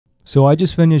So I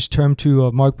just finished Term 2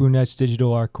 of MARC BRUNET'S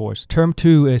Digital Art course. Term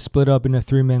 2 is split up into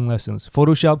 3 main lessons: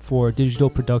 Photoshop for Digital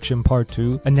Production Part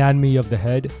 2, Anatomy of the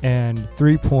Head, and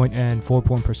 3-point and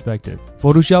 4-point perspective.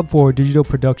 Photoshop for Digital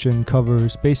Production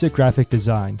covers basic graphic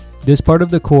design. This part of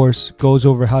the course goes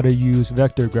over how to use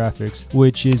vector graphics,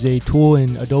 which is a tool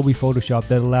in Adobe Photoshop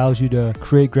that allows you to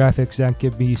create graphics that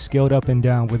can be scaled up and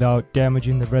down without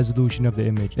damaging the resolution of the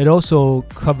image. It also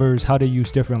covers how to use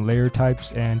different layer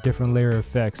types and different layer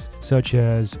effects, such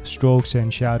as strokes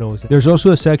and shadows. There's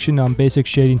also a section on basic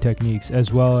shading techniques,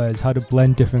 as well as how to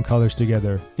blend different colors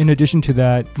together. In addition to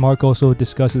that, Mark also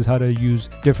discusses how to use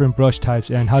different brush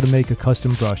types and how to make a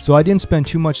custom brush. So I didn't spend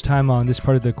too much time on this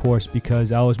part of the course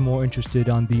because I was more interested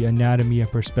on the anatomy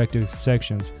and perspective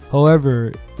sections.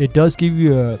 However, it does give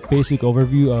you a basic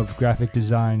overview of graphic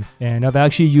design, and I've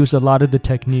actually used a lot of the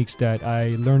techniques that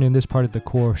I learned in this part of the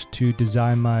course to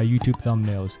design my YouTube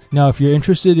thumbnails. Now, if you're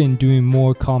interested in doing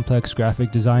more complex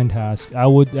graphic design tasks, I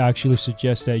would actually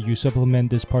suggest that you supplement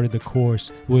this part of the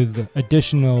course with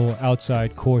additional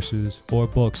outside courses or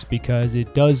books, because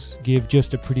it does give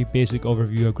just a pretty basic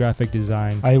overview of graphic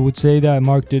design. I would say that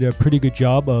Mark did a pretty good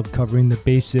job of covering the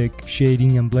basic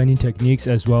shading and blending techniques,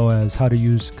 as well as how to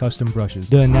use custom brushes.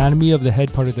 The anatomy of the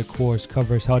head part of the course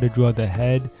covers how to draw the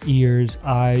head, ears,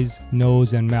 eyes,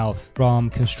 nose, and mouth from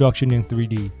construction in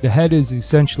 3D. The head is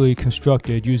essentially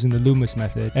constructed using the Loomis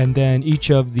method, and then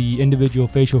each of the individual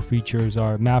facial features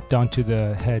are mapped onto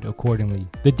the head accordingly.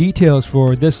 The details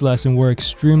for this lesson were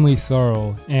extremely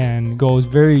thorough and goes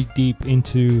very deep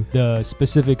into the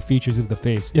specific features of the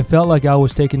face. It felt like I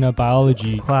was taking a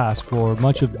biology class for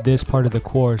much of this part of the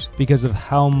course because of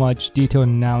how much detailed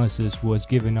analysis was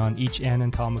given on each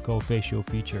anatomical facial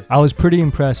feature. I was pretty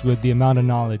impressed with the amount of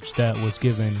knowledge that was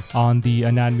given on the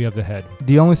anatomy of the head.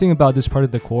 The only thing about this part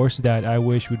of the course that I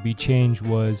wish would be changed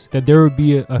was that there would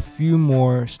be a few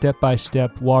more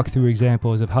step-by-step walkthrough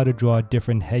examples of how to draw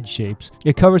different head shapes.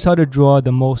 It covers how to draw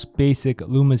the most basic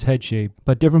Loomis head shape,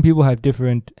 but different people have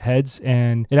different heads,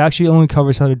 and it actually only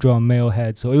covers how to draw a male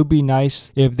head. So it would be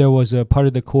nice if there was a part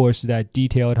of the course that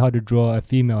detailed how to draw a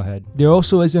female head. There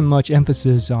also isn't much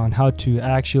emphasis on how to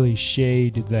actually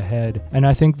shade the head, and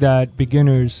I think that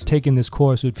beginners taking this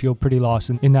course would feel pretty lost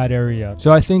in that area.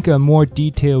 So I think a more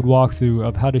detailed walkthrough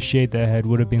of how to shade the head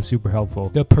would have been super helpful.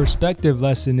 The perspective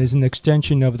lesson is an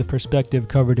extension of the perspective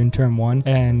covered in Term 1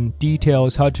 and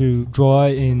details how to draw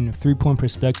in 3-point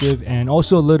perspective and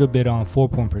also a little bit on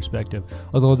 4-point perspective,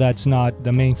 although that's not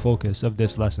the main focus of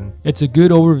this lesson. It's a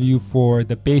good overview for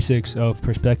the basics of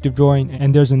perspective drawing,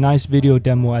 and there's a nice video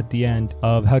demo at the end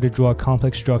of how to draw a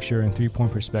complex structure in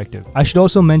 3-point perspective. I should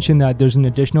also mention that there's an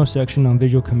additional section on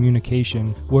visual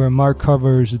communication where Mark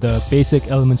covers the basic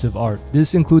elements of art.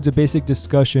 This includes a basic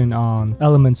discussion on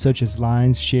elements such as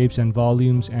lines, shapes, and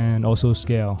volumes, and also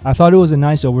scale. I thought it was a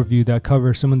nice overview that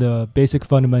covers some of the basic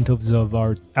fundamentals of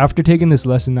art. After taking this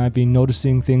lesson, I've been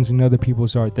noticing things in other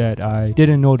people's art that I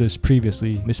didn't notice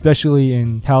previously, especially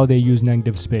in how they use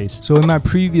negative space. So in my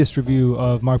previous review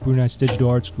of MARC BRUNET'S Digital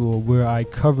Art School, where I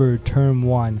covered Term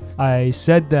 1, I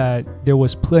said that there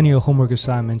was plenty of homework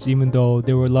assignments, even though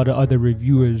there were a lot of other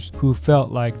reviewers who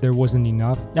felt like there wasn't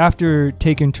enough. After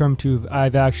taking Term 2,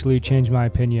 I've actually changed my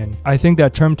opinion. I think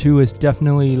that Term 2 is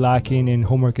definitely lacking in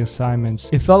homework assignments.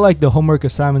 It felt like the homework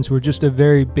assignments were just a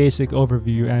very basic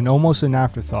overview and almost an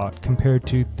afterthought compared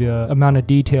to the amount of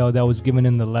detail that was given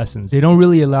in the lessons. They don't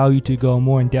really allow you to go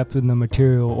more in depth in the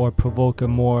material or provoke a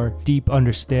more deep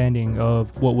understanding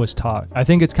of what was taught. I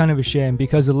think it's kind of a shame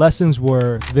because the lessons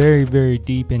were very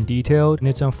deep and detailed, and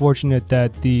it's unfortunate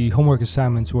that the homework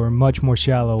assignments were much more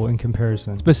shallow in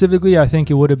comparison. Specifically, I think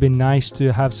it would have been nice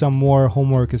to have some more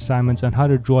homework assignments on how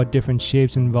to draw different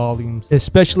shapes and volumes,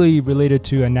 especially related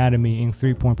to anatomy in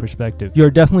 3-point perspective.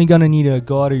 You're definitely going to need to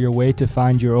go out of your way to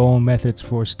find your own methods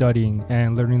for studying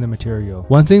and learning the material.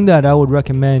 One thing that I would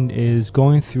recommend is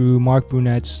going through MARC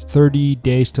BRUNET'S 30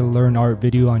 Days to Learn Art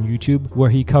video on YouTube, where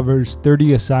he covers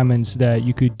 30 assignments that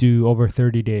you could do over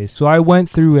 30 days. So I went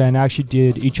through and actually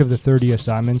did each of the 30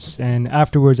 assignments, and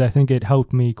afterwards I think it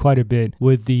helped me quite a bit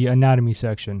with the anatomy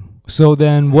section. So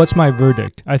then, what's my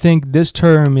verdict? I think this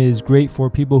term is great for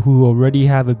people who already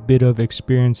have a bit of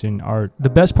experience in art. The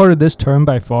best part of this term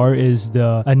by far is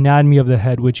the anatomy of the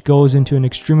head, which goes into an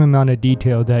extreme amount of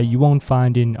detail that you won't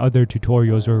find in other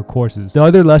tutorials or courses. The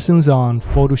other lessons on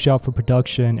Photoshop for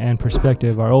production and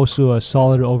perspective are also a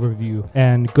solid overview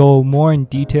and go more in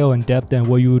detail and depth than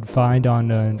what you would find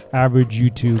on an average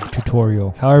YouTube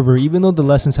tutorial. However, even though the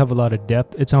lessons have a lot of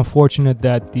depth, it's unfortunate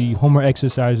that the homework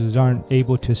exercises aren't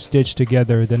able to stitch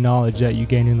together the knowledge that you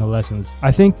gain in the lessons. I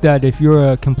think that if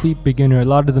you're a complete beginner, a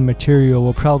lot of the material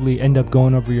will probably end up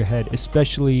going over your head,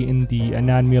 especially in the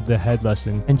anatomy of the head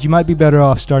lesson, and you might be better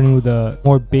off starting with a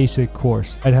more basic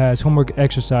course that has homework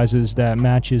exercises that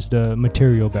matches the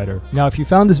material better. Now, if you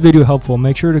found this video helpful,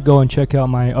 make sure to go and check out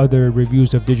my other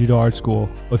reviews of Digital Art School.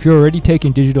 If you're already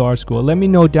taking Digital Art School, let me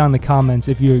know down in the comments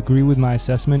if you agree with my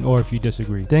assessment or if you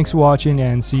disagree. Thanks for watching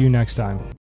and see you next time.